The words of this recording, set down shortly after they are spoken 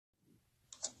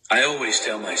I always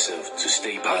tell myself to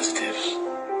stay positive,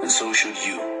 and so should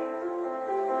you.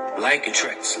 Like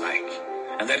attracts like,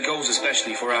 and that goes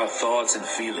especially for our thoughts and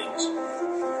feelings.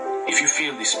 If you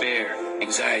feel despair,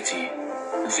 anxiety,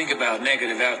 and think about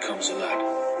negative outcomes a lot,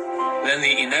 then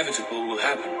the inevitable will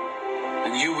happen,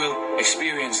 and you will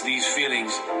experience these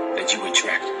feelings that you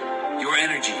attract. Your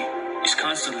energy is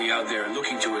constantly out there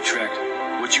looking to attract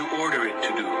what you order it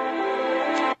to do.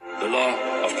 The law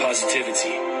of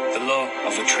positivity, the law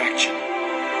of attraction.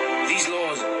 These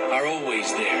laws are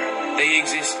always there. They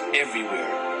exist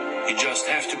everywhere. You just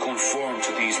have to conform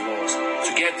to these laws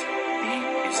to get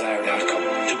the desired outcome,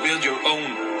 to build your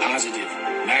own positive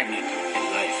magnet in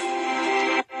life.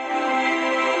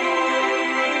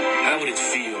 How would it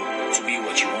feel to be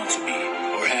what you want to be,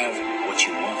 or have what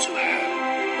you want to have?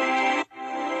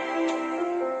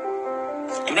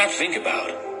 Do not think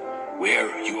about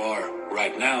where you are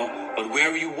right now, but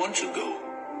where you want to go.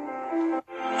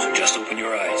 So just open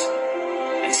your eyes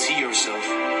and see yourself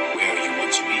where you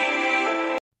want to be.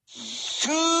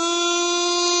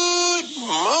 Good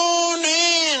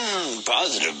morning,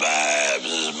 Positive Vibes.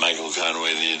 This is Michael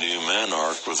Conway, the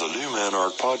Illuminarch, with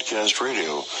Illuminarch Podcast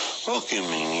Radio,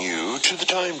 welcoming you to the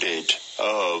time date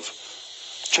of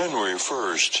January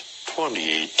 1st,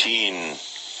 2018.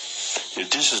 If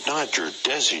this is not your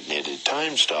designated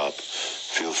time stop,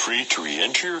 feel free to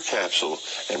re-enter your capsule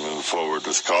and move forward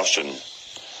with caution.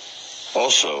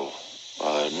 Also,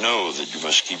 know that you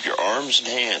must keep your arms and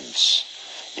hands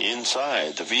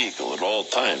inside the vehicle at all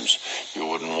times. You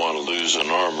wouldn't want to lose an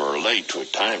arm or a leg to a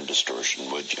time distortion,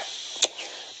 would you?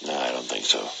 No, I don't think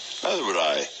so. Neither would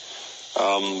I.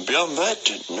 Beyond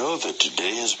that, know that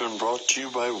today has been brought to you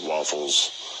by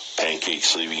Waffles.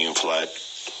 Pancakes leaving you flat.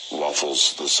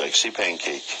 Waffles, the sexy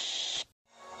pancake.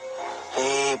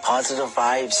 Hey, Positive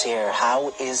Vibes here.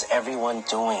 How is everyone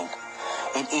doing?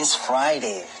 It is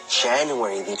Friday,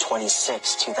 January the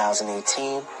 26th,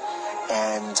 2018,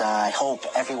 and I hope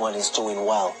everyone is doing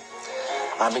well.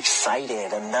 I'm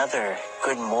excited. Another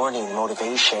Good Morning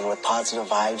Motivation with Positive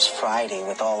Vibes Friday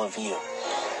with all of you.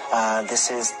 This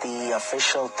is the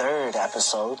official third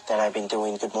episode that I've been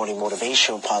doing Good Morning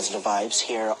Motivation with Positive Vibes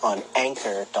here on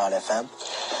Anchor.fm.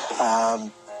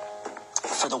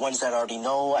 For the ones that already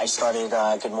know, I started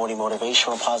Good Morning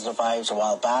Motivation with Positive Vibes a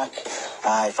while back.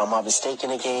 If I'm not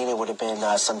mistaken again, it would have been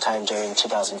sometime during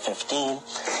 2015.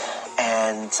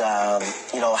 And,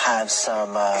 have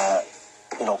some,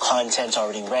 content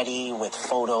already ready with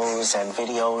photos and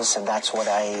videos, and that's what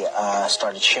I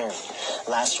started sharing.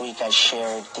 Last week I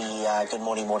shared the Good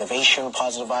Morning Motivation with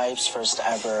Positive Vibes, first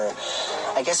ever,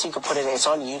 I guess you could put it's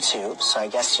on YouTube, so I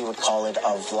guess you would call it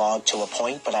a vlog to a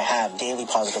point, but I have Daily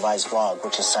Positive Vibes vlog,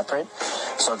 which is separate.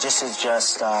 So this is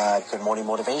just Good Morning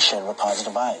Motivation with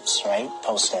Positive Vibes, right?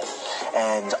 Posted.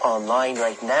 And online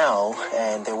right now,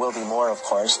 and there will be more, of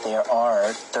course, there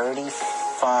are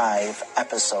 35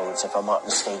 episodes, if I'm not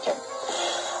mistaken.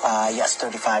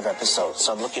 35 episodes.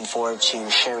 So I'm looking forward to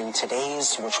sharing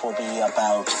today's, which will be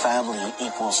about family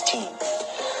equals team.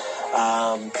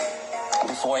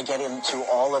 Before I get into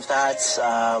all of that,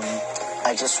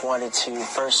 I just wanted to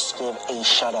first give a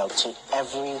shout out to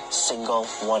every single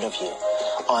one of you.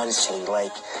 Honestly,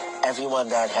 like everyone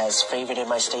that has favorited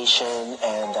my station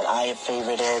and that I have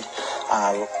favorited,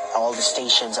 all the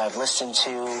stations I've listened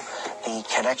to, the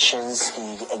connections,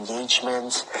 the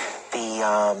engagement,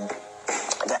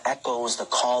 the echoes, the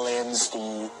call-ins,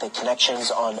 the connections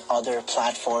on other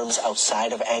platforms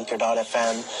outside of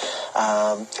Anchor.fm.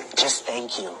 Just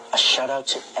thank you. A shout out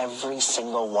to every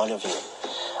single one of you.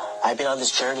 I've been on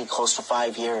this journey close to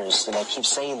 5 years, and I keep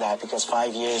saying that because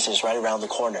 5 years is right around the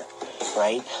corner,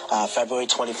 right? February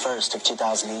 21st of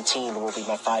 2018 will be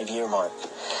my 5-year mark.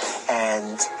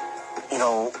 And,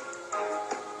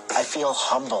 I feel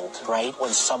humbled, right,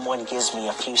 when someone gives me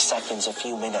a few seconds, a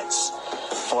few minutes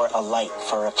for a like,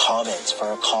 for a comment, for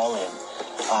a call-in,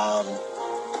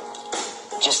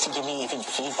 just to give me even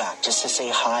feedback, just to say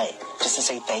hi, just to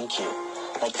say thank you.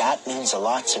 Like, that means a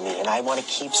lot to me, and I want to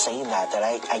keep saying that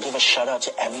I give a shout-out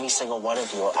to every single one of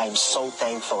you. I'm so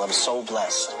thankful. I'm so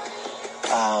blessed,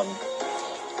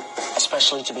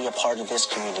 especially to be a part of this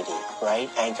community, right,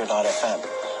 Anchor.fm.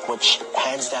 Which,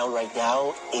 hands down right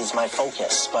now, is my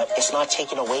focus. But it's not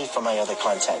taken away from my other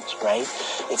content, right?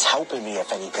 It's helping me,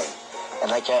 if anything. And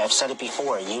like I've said it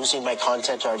before, using my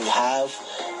content I already have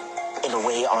in a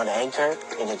way on Anchor,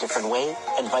 in a different way,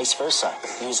 and vice versa.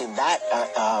 Using that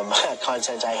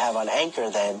content I have on Anchor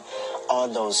then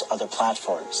on those other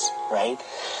platforms, right?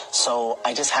 So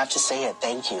I just have to say it.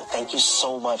 Thank you. Thank you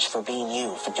so much for being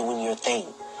you, for doing your thing.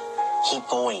 Keep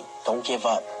going. Don't give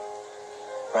up.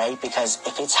 right? Because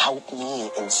if it's helped me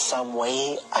in some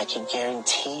way, I can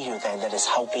guarantee you then that it's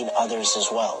helping others as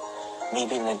well,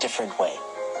 maybe in a different way.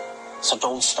 So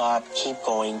don't stop, keep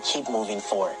going, keep moving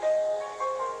forward.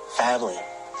 Family,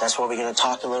 that's what we're going to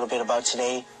talk a little bit about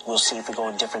today. We'll see if we go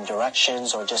in different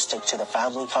directions or just stick to the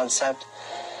family concept.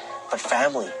 But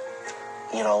family,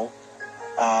 you know,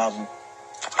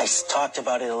 I talked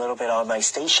about it a little bit on my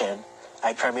station.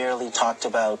 I primarily talked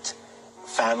about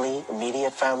family,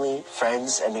 immediate family,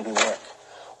 friends, and maybe work.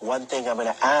 One thing I'm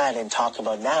going to add and talk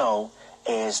about now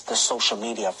is the social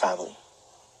media family.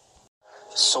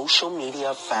 Social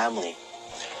media family.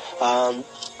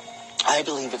 I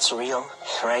believe it's real,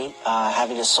 right?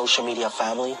 Having a social media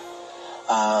family.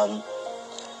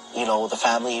 You know, the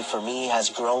family for me has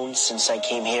grown since I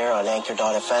came here on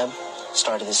Anchor.fm,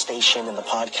 started the station and the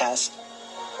podcast.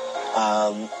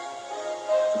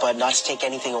 But not to take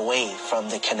anything away from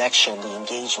the connection, the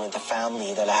engagement, the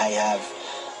family that I have,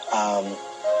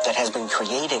 that has been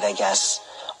created, I guess,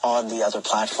 on the other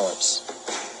platforms,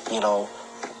 you know,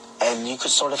 and you could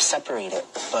sort of separate it.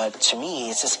 But to me,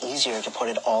 it's just easier to put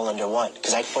it all under one,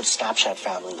 because I put Snapchat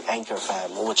family, Anchor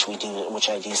fam, which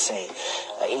I do say,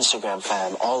 Instagram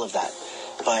fam, all of that.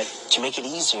 But to make it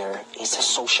easier, it's a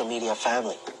social media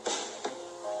family,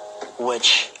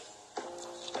 which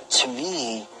to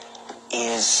me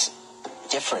is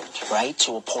different, right?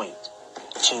 To a point,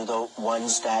 to the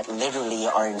ones that literally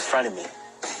are in front of me,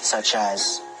 such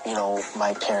as, you know,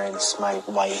 my parents, my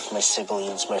wife, my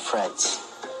siblings, my friends.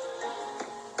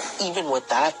 Even with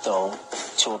that, though,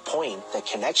 to a point, the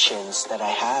connections that I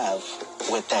have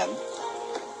with them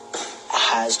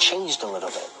has changed a little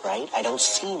bit, right? I don't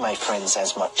see my friends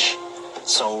as much.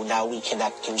 So now we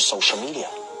connect through social media.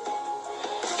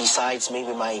 Besides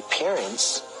maybe my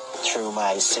parents, through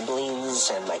my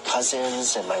siblings and my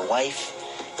cousins and my wife,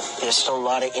 there's still a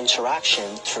lot of interaction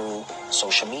through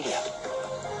social media.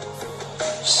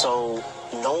 So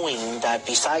knowing that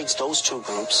besides those two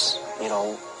groups, you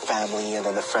know, family and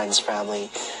then the friends family,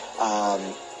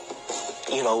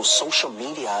 you know, social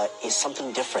media is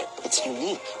something different. It's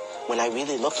unique when I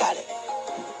really look at it.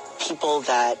 People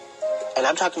that, and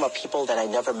I'm talking about people that I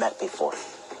never met before.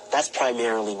 That's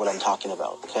primarily what I'm talking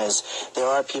about, because there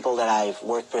are people that I've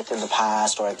worked with in the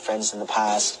past or had friends in the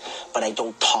past, but I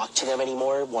don't talk to them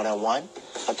anymore one-on-one,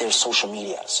 but there's social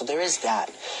media. So there is that.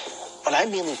 But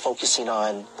I'm mainly focusing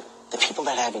on the people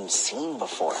that I haven't seen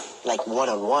before, like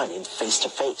one-on-one and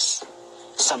face-to-face.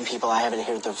 Some people I haven't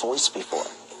heard their voice before,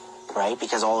 right?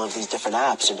 Because all of these different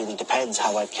apps, it really depends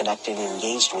how I've connected and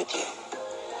engaged with you.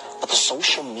 But the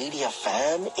social media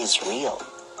fam is real.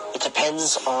 It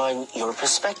depends on your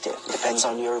perspective. It depends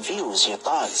on your views, your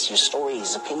thoughts, your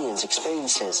stories, opinions,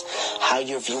 experiences, how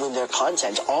you're viewing their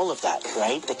content, all of that,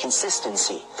 right? The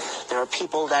consistency. There are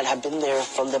people that have been there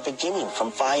from the beginning,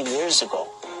 from 5 years ago.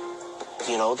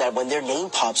 You know, that when their name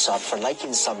pops up for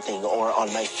liking something or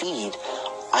on my feed,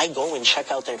 I go and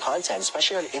check out their content,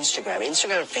 especially on Instagram and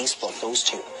Facebook, those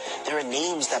two. There are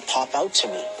names that pop out to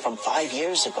me from 5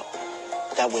 years ago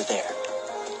that were there.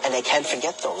 And I can't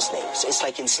forget those names. It's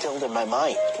like instilled in my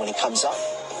mind when it comes up.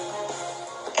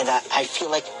 And I feel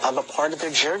like I'm a part of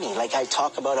their journey. Like I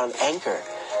talk about on Anchor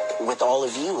with all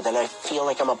of you, then I feel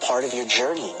like I'm a part of your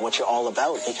journey, what you're all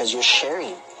about, because you're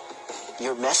sharing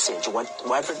your message,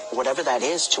 whatever that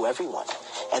is, to everyone.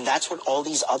 And that's what all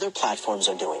these other platforms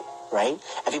are doing, right?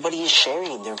 Everybody is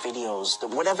sharing their videos,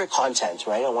 whatever content,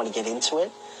 right? I want to get into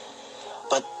it.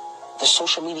 But the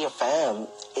social media fam,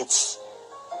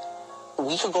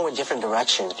 we could go in different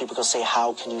directions. People could say,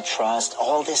 how can you trust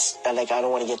all this? And like, I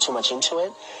don't want to get too much into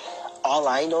it. All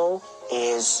I know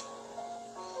is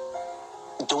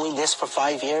doing this for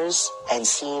 5 years and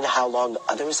seeing how long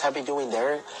others have been doing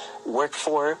their work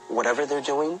for whatever they're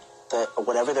doing,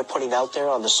 whatever they're putting out there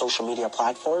on the social media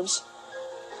platforms,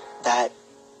 that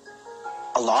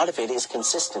a lot of it is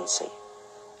consistency.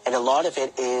 And a lot of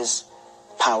it is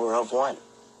power of one.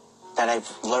 That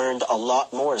I've learned a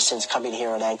lot more since coming here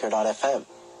on Anchor.fm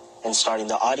and starting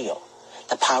the audio.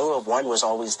 The power of one was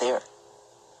always there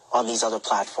on these other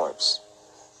platforms.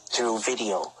 Through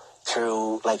video,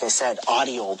 through, like I said,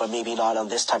 audio, but maybe not on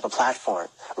this type of platform.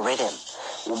 Written.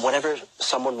 Whatever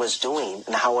someone was doing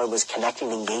and how I was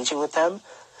connecting, engaging with them,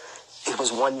 it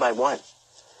was one by one.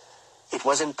 It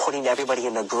wasn't putting everybody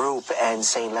in a group and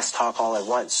saying, let's talk all at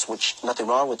once, which nothing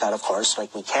wrong with that, of course,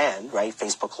 like we can, right?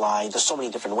 Facebook Live, there's so many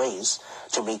different ways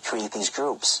to create these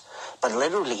groups. But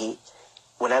literally,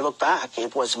 when I look back,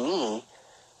 it was me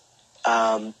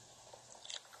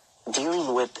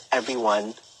dealing with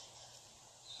everyone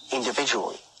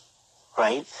individually,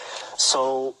 right?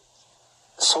 So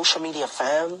social media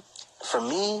fam, for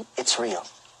me, it's real,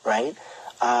 right?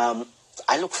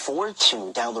 I look forward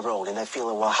to down the road, and I feel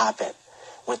it will happen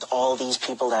with all these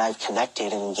people that I've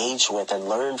connected and engaged with and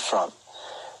learned from,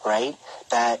 right?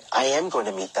 That I am going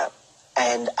to meet them.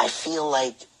 And I feel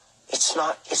like it's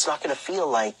not going to feel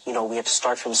like, we have to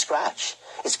start from scratch.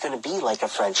 It's going to be like a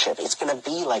friendship. It's going to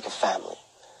be like a family.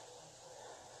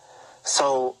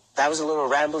 So that was a little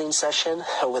rambling session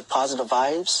with Positive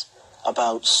Vibes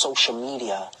about social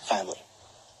media family.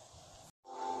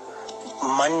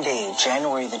 Monday,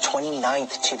 January the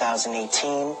 29th,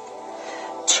 2018.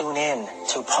 Tune in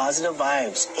to Positive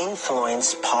Vibes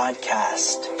Influence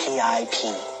Podcast,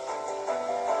 PIP.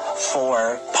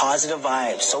 For Positive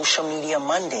Vibes Social Media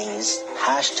Mondays,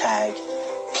 hashtag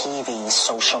PV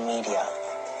Social Media,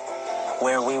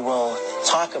 where we will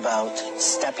talk about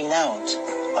stepping out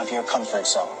of your comfort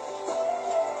zone.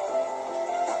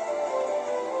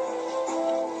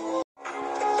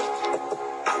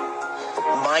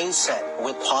 Mindset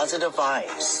with Positive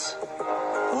Vibes.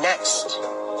 Next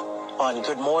on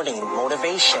Good Morning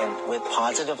Motivation with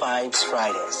Positive Vibes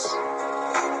Fridays.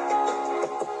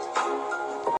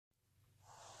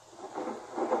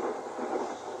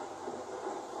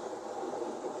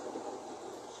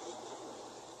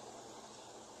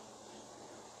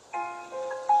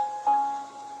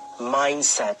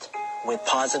 Mindset with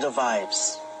Positive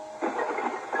Vibes.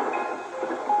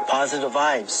 Positive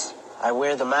Vibes. I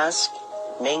wear the mask.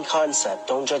 Main concept,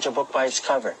 don't judge a book by its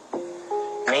cover.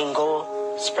 Main goal,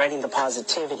 spreading the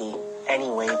positivity any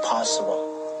way possible.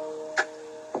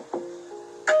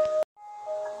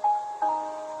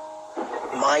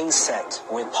 Mindset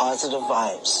with Positive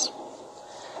Vibes.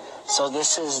 So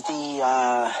this is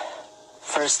the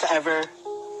first ever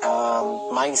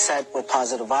Mindset with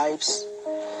Positive Vibes.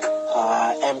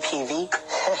 MPV,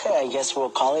 I guess we'll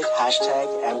call it, hashtag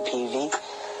MPV.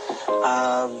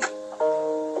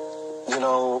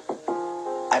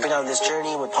 I've been on this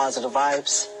journey with Positive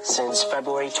Vibes since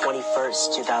February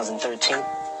 21st, 2013.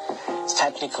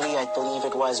 Technically, I believe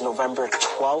it was November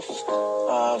 12th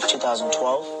of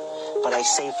 2012, but I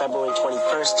say February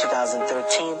 21st,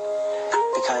 2013,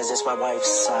 because it's my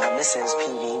wife's, Mrs.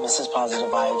 PV, Mrs.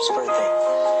 Positive Vibes' birthday.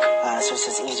 So it's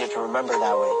just easier to remember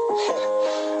that way.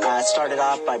 I started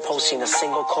off by posting a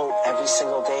single quote every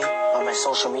single day on my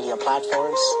social media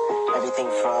platforms.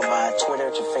 Everything from Twitter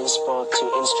to Facebook to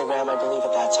Instagram, I believe,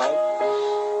 at that time.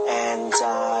 And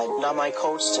not my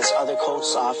quotes, just other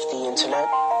quotes off the internet,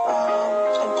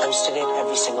 and posted it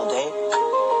every single day.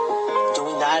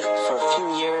 Doing that for a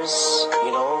few years,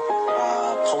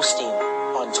 posting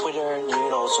on Twitter,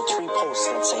 so 3 posts,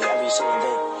 let's say, every single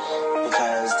day,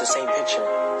 because the same picture.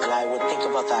 And I would think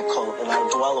about that quote, and I would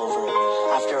dwell over it.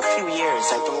 After a few years,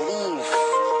 I believe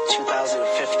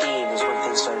 2015 is when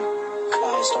things started.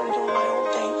 I started doing my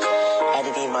own thing,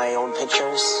 editing my own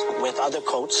pictures with other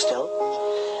quotes still,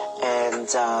 and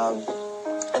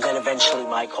then eventually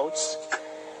my quotes.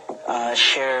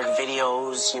 Shared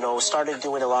videos, started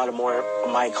doing a lot of more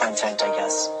of my content, I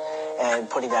guess, and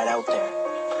putting that out there.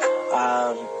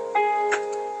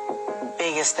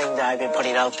 Biggest thing that I've been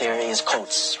putting out there is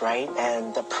quotes, right?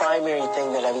 And the primary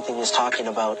thing that everything is talking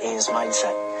about is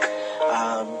mindset.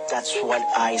 That's what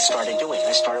I started doing.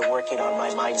 I started working on my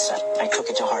mindset. I took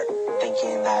it to heart,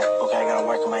 thinking that, okay, I gotta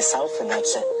work on myself, and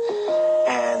that's it.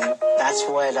 And that's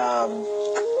what,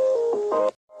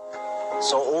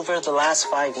 so over the last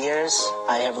 5 years,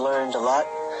 I have learned a lot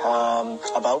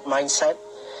about mindset.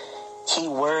 Key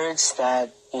words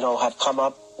that, have come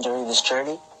up during this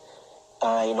journey,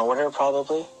 in order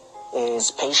probably,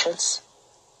 is patience,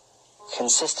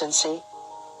 consistency,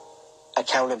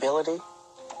 accountability,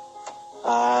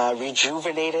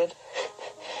 rejuvenated,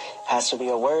 has to be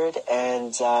a word,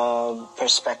 and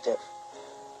perspective.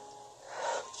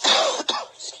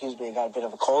 Excuse me, I got a bit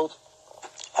of a cold.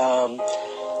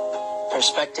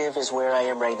 Perspective is where I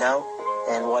am right now,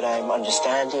 and what I'm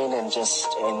understanding and just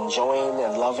enjoying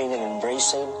and loving and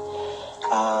embracing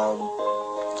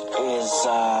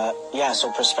so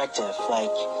perspective,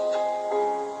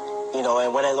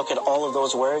 and when I look at all of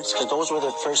those words, because those were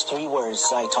the first 3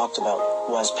 words I talked about,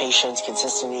 was patience,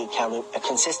 consistency,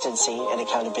 and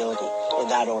accountability, in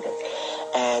that order.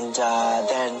 And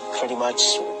then pretty much,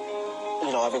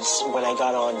 when I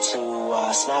got onto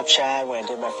Snapchat, when I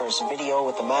did my first video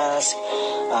with the mask,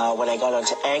 when I got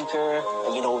onto Anchor,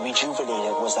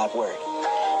 rejuvenated was that word.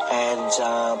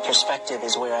 And perspective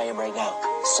is where I am right now,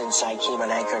 since I came on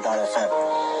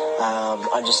Anchor.fm.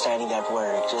 Understanding that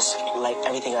word, just like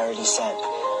everything I already said.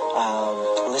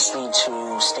 Listening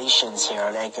to stations here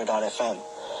on Anchor.fm.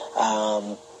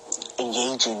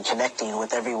 Engaging, connecting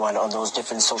with everyone on those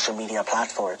different social media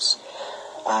platforms.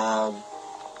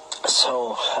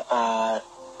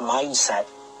 mindset.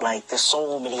 Like, there's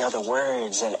so many other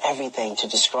words and everything to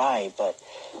describe, but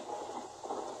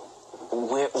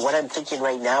what I'm thinking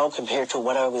right now compared to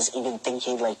what I was even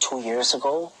thinking like 2 years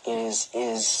ago is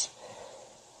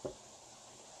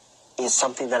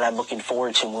something that I'm looking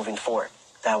forward to moving forward.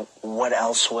 That where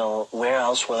else will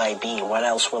I be? What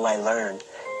else will I learn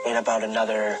in about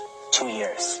another 2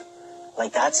 years?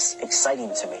 Like, that's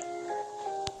exciting to me.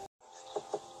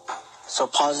 So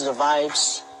positive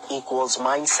vibes equals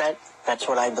mindset. That's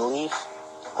what I believe.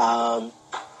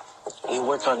 You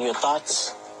work on your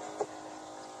thoughts.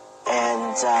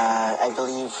 And I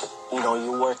believe,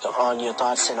 you work on your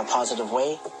thoughts in a positive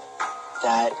way,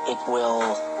 that it will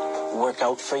work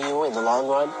out for you in the long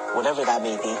run, whatever that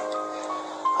may be.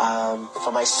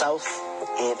 For myself,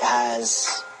 it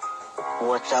has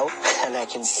worked out, and I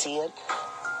can see it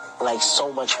like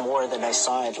so much more than I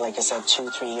saw it, like I said,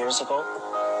 2-3 years ago.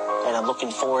 And I'm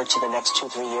looking forward to the next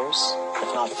 2-3 years,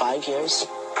 if not 5 years,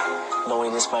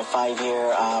 knowing it's my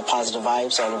 5-year Positive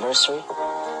Vibes anniversary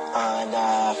on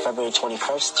February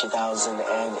 21st,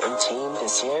 2018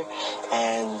 this year.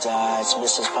 And it's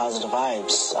Mrs. Positive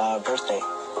Vibes' birthday.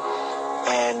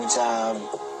 And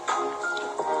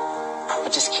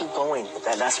but just keep going.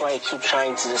 That's why I keep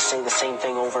trying to just say the same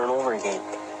thing over and over again,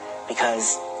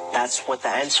 because that's what the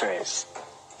answer is.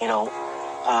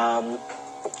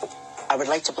 I would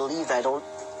like to believe that I don't,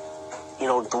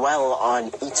 dwell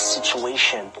on each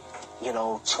situation,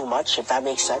 too much, if that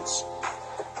makes sense.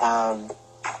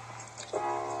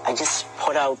 I just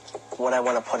put out what I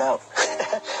want to put out.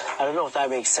 I don't know if that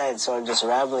makes sense, so I'm just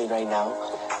rambling right now.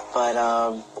 But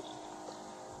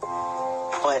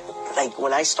like,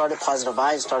 when I started Positive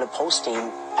Vibes, started posting,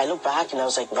 I look back and I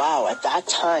was like, wow, at that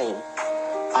time,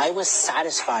 I was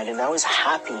satisfied and I was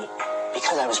happy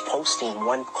because I was posting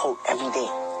one quote every day.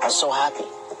 I was so happy.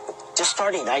 Just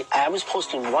starting, I was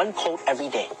posting one quote every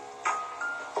day.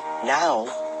 Now,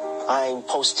 I'm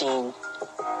posting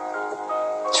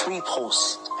 3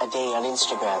 posts a day on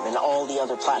Instagram and all the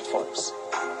other platforms.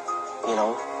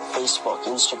 Facebook,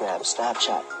 Instagram,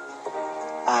 Snapchat.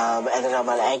 And then I'm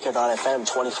on Anchor.fm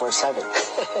 24/7.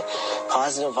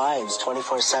 Positive Vibes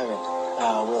 24/7.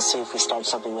 We'll see if we start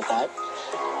something with that.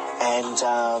 And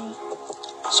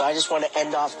so I just want to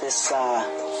end off this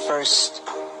first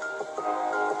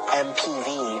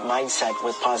MPV mindset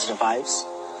with Positive Vibes.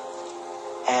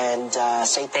 And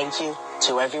say thank you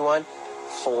to everyone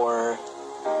for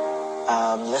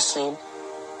listening,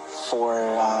 for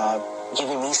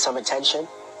giving me some attention,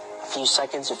 a few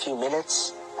seconds, a few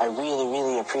minutes. I really,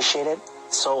 really appreciate it.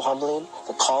 It's so humbling.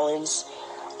 The call-ins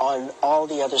on all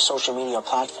the other social media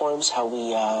platforms, how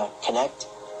we connect.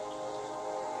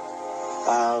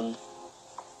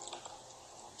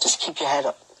 Just keep your head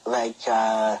up. I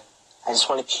just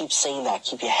want to keep saying that.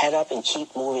 Keep your head up and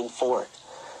keep moving forward.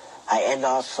 I end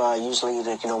off usually,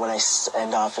 when I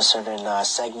end off a certain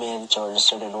segment or in a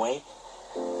certain way,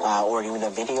 or even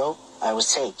a video, I would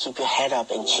say, keep your head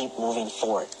up and keep moving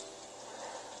forward.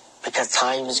 Because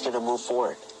time is going to move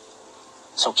forward.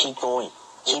 So keep going.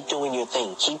 Keep doing your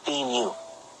thing. Keep being you.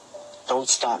 Don't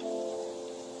stop.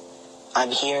 I'm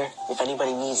here. If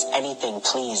anybody needs anything,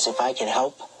 please, if I can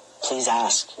help, please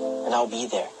ask, and I'll be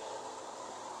there.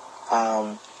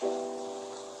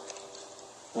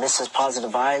 Mrs.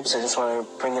 Positive Vibes, I just want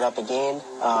to bring it up again.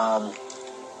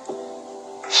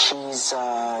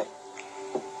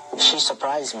 She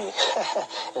surprised me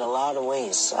in a lot of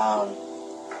ways,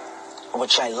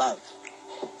 which I love.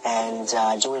 And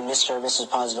doing Mr. and Mrs.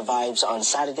 Positive Vibes on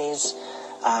Saturdays,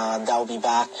 that will be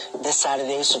back this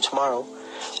Saturday. So tomorrow,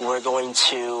 we're going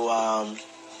to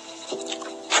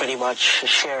pretty much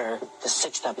share the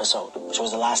 6th episode, which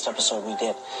was the last episode we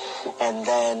did, and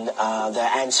then the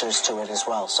answers to it as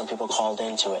well. Some people called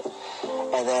into it.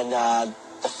 And then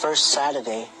the first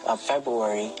Saturday of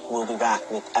February, we'll be back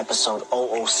with episode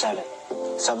 007.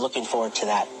 So I'm looking forward to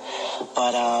that.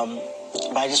 But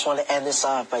I just want to end this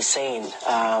off by saying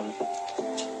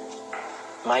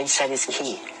mindset is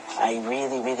key. I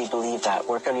really, really believe that.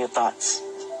 Work on your thoughts.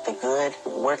 The good,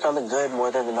 work on the good more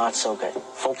than the not so good.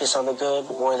 Focus on the good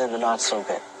more than the not so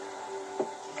good.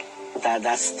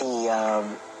 That's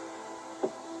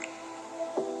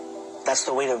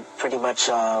the way to pretty much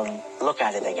look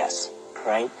at it, I guess,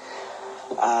 right?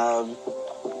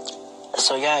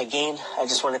 So yeah, again, I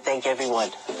just want to thank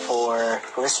everyone for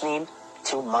listening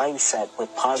to Mindset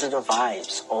with Positive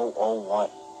Vibes 001.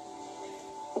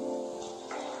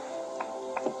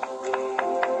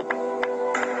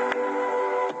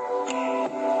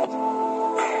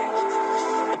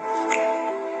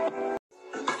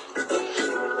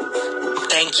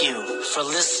 Thank you for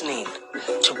listening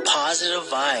to Positive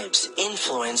Vibes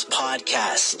Influence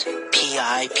Podcast,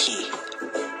 PIP.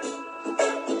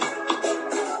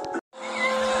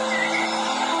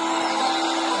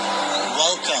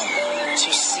 Welcome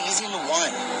to Season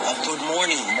 1 of Good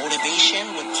Morning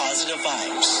Motivation with Positive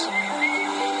Vibes,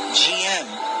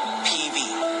 GMPV.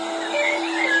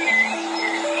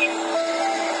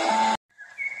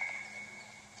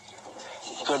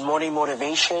 Good Morning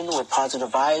Motivation with Positive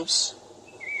Vibes,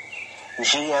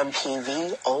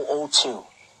 GMPV 002.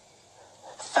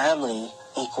 Family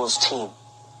equals team.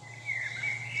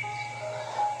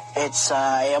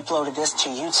 I uploaded this to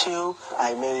YouTube.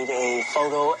 I made a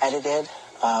photo edited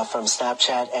from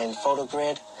Snapchat and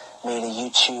PhotoGrid. Made a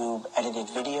YouTube edited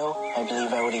video. I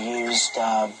believe I would have used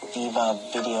Viva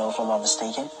Video if I'm not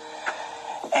mistaken.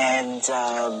 And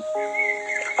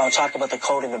I'll talk about the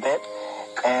code in a bit.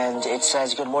 And it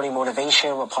says, Good Morning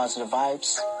Motivation with Positive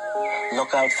Vibes.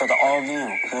 Look out for the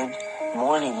all-new Good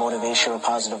Morning Motivation with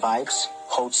Positive Vibes.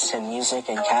 Quotes and music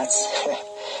and cats.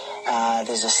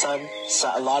 There's a sun,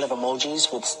 a lot of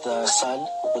emojis with the sun,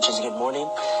 which is good morning,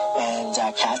 and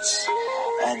cats.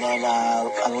 And then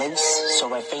links. So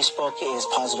my Facebook is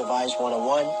Positive Vibes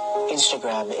 101.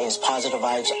 Instagram is Positive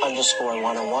Vibes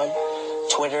 _101.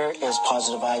 Twitter is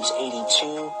Positive Vibes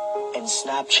 82. And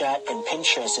Snapchat and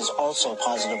Pinterest is also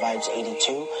Positive Vibes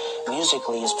 82.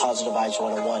 Musically is Positive Vibes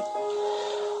 101.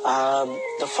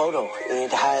 The photo,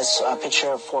 it has a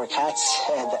picture of 4 cats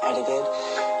and edited,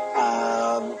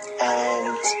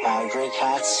 and gray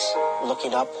cats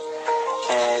looking up.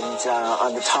 And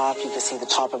on the top, you can see the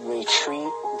top of a tree,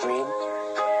 green.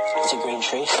 It's a green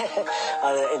tree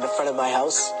in the front of my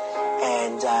house.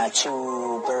 And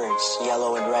 2 birds,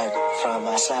 yellow and red, from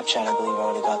Snapchat. I believe I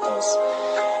already got those.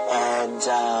 And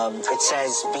it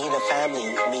says, being a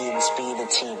family means being a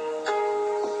team.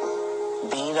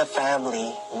 Being a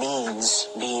family means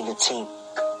being a team.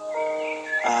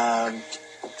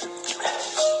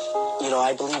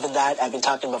 I believe in that. I've been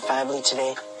talking about family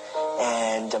today.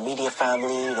 And immediate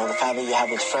family, the family you have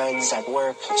with friends at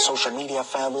work, social media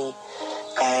family.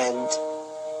 And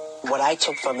what I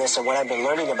took from this and what I've been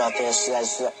learning about this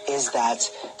is that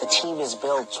the team is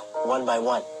built one by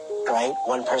one, right?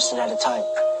 One person at a time.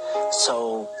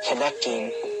 So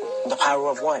connecting, the power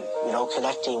of one,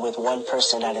 connecting with one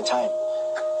person at a time.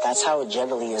 That's how it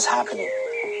generally is happening,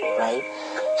 right?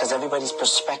 Because everybody's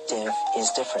perspective is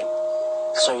different.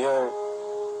 So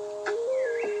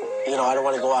I don't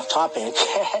want to go off topic.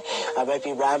 I might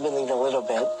be rambling a little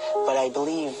bit, but I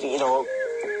believe,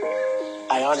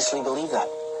 I honestly believe that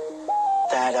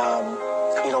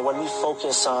when we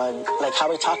focus on, like how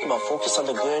we talked about, focus on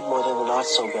the good more than the not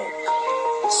so good.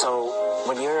 So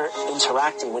when you're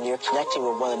interacting, when you're connecting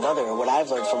with one another, what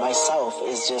I've learned for myself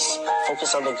is just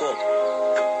focus on the good.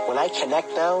 When I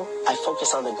connect now, I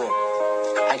focus on the good.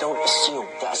 I don't assume.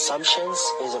 The assumptions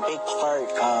is a big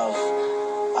part of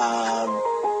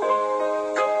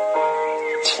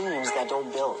teams that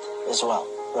don't build as well,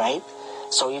 right?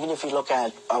 So even if you look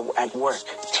at work,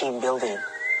 team building,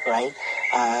 right?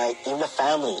 Even a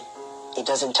family, it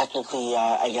doesn't technically,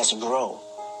 grow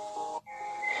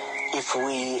if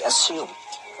we assume,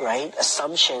 right?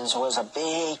 Assumptions was a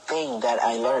big thing that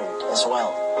I learned as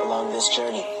well along this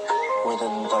journey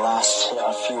within the last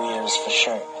few years for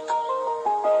sure.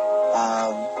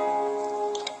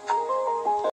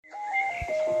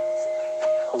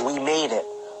 We made it.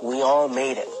 We all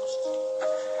made it.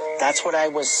 That's what I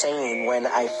was saying when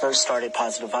I first started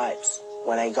Positive Vibes.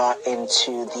 When I got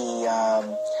into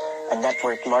a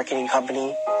network marketing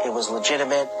company, it was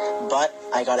legitimate, but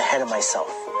I got ahead of myself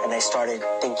and I started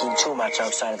thinking too much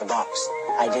outside of the box.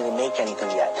 I didn't make anything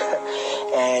yet,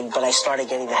 but I started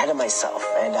getting ahead of myself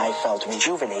and I felt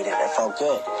rejuvenated. I felt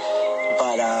good,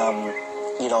 but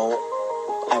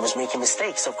I was making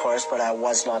mistakes, of course, but I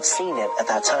was not seeing it at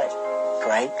that time,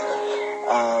 right?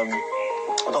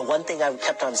 But one thing I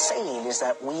kept on saying is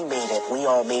that we made it. We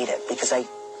all made it, because I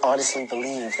honestly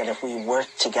believe that if we work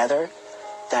together,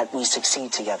 that we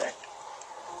succeed together.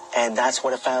 And that's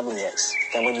what a family is.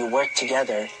 That when you work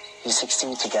together, you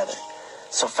succeed together.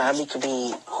 So family could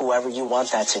be whoever you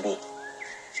want that to be,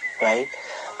 right?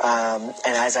 And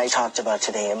as I talked about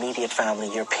today, immediate family,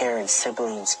 your parents,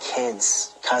 siblings,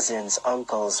 kids, cousins,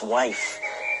 uncles, wife,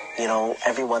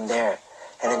 everyone there.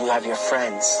 And then you have your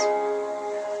friends.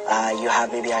 You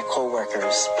have maybe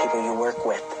co-workers, people you work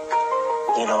with,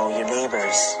 your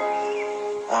neighbors,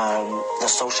 the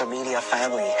social media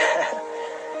family.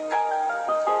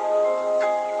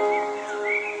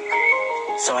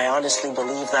 So I honestly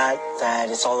believe that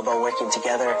it's all about working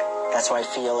together. That's why I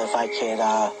feel if I could,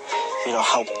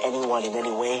 help anyone in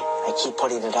any way, I keep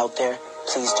putting it out there.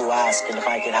 please do ask, and if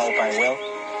I can help, I will.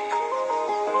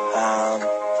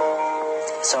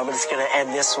 So I'm just going to end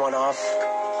this one off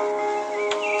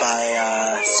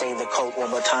by saying the quote one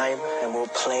more time, and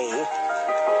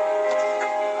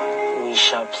we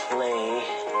shall play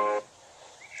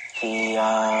the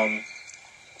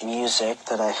music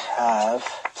that I have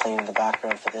playing in the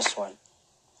background for this one.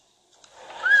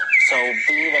 So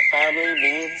being a family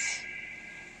means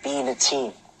being a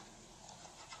team.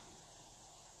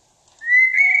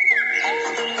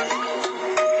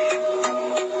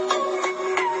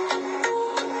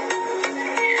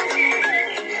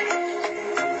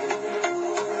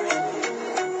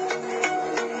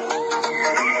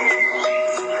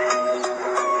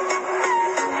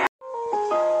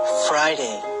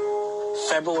 Friday,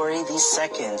 February the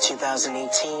 2nd,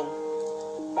 2018.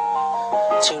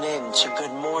 Tune in to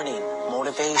Good Morning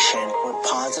Motivation with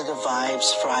Positive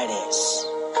Vibes Fridays.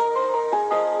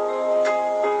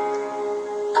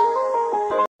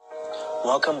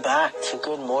 Welcome back to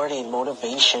Good Morning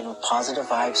Motivation with Positive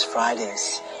Vibes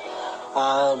Fridays.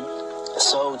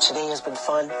 So today has been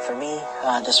fun for me,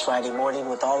 this Friday morning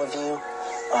with all of you.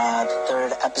 The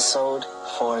third episode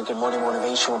for Good Morning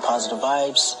Motivation with Positive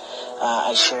Vibes.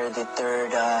 I shared the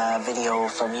third video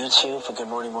from YouTube for Good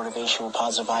Morning Motivation with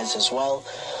Positive Vibes as well.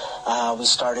 We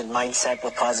started Mindset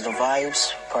with Positive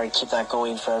Vibes. Probably keep that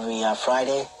going for every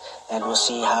Friday. And we'll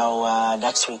see how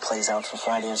next week plays out for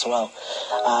Friday as well.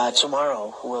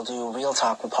 Tomorrow we'll do Real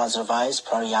Talk with Positive Vibes,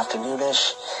 probably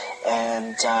afternoonish.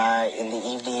 And in the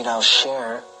evening I'll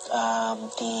share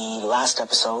the last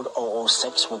episode,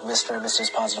 006, with Mr. and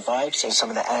Mrs. Positive Vibes, and some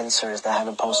of the answers that I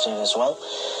haven't posted as well.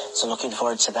 So looking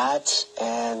forward to that.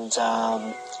 And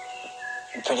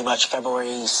pretty much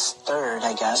February 3rd,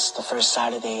 I guess, the first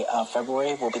Saturday of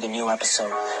February, will be the new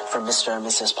episode for Mr. and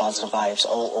Mrs. Positive Vibes,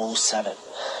 007.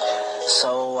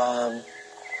 So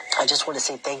I just want to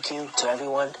say thank you to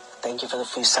everyone. Thank you for the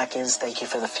few seconds. Thank you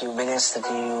for the few minutes that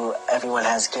everyone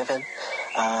has given.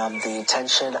 The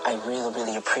attention, I really,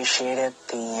 really appreciate it.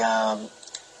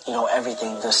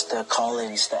 Everything, the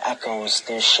call-ins, the echoes,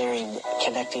 the sharing,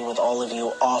 connecting with all of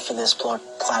you off of this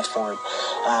platform.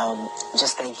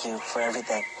 Just thank you for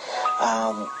everything.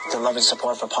 The love and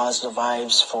support for Positive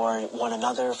Vibes, for one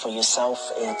another, for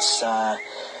yourself. It's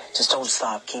just don't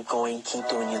stop. Keep going. Keep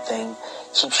doing your thing.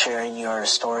 Keep sharing your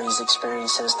stories,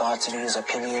 experiences, thoughts, views,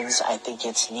 opinions. I think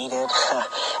it's needed.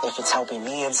 If it's helping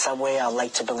me in some way, I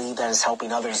like to believe that it's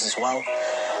helping others as well.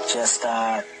 Just,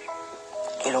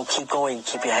 keep going.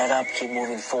 Keep your head up. Keep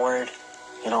moving forward.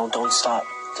 Don't stop.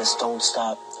 Just don't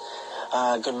stop.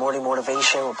 Good Morning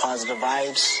Motivation with Positive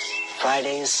Vibes,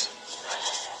 Fridays.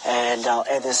 And I'll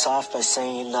end this off by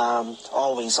saying,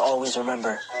 always, always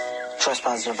remember, trust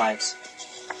Positive Vibes.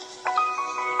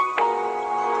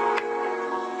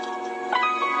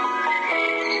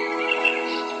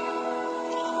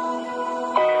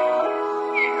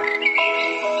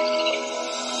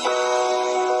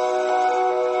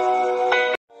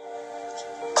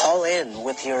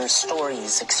 With your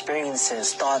stories,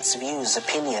 experiences, thoughts, views,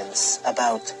 opinions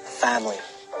about family.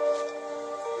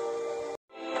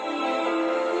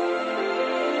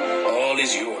 All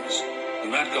is yours. Do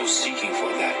not go seeking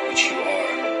for that which you are.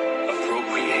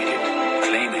 Appropriate it,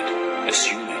 claim it,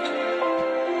 assume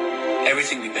it.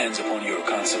 Everything depends upon your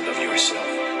concept of yourself.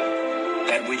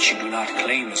 That which you do not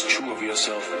claim as true of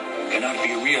yourself cannot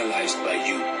be realized by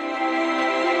you.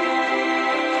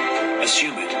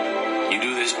 Assume it. You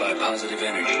do this by positive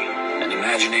energy and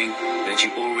imagining that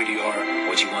you already are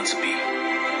what you want to be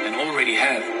and already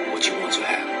have what you want to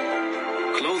have.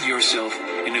 Clothe yourself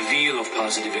in a veil of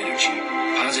positive energy,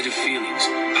 positive feelings,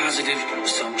 positive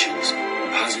assumptions,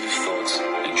 and positive thoughts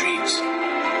and dreams.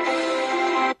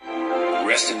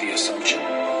 Rest in the assumption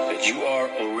that you are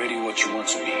already what you want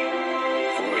to be,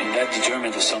 for in that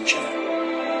determined assumption,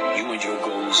 you and your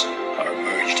goals are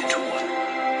merged into one.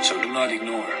 So do not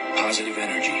ignore positive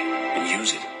energy.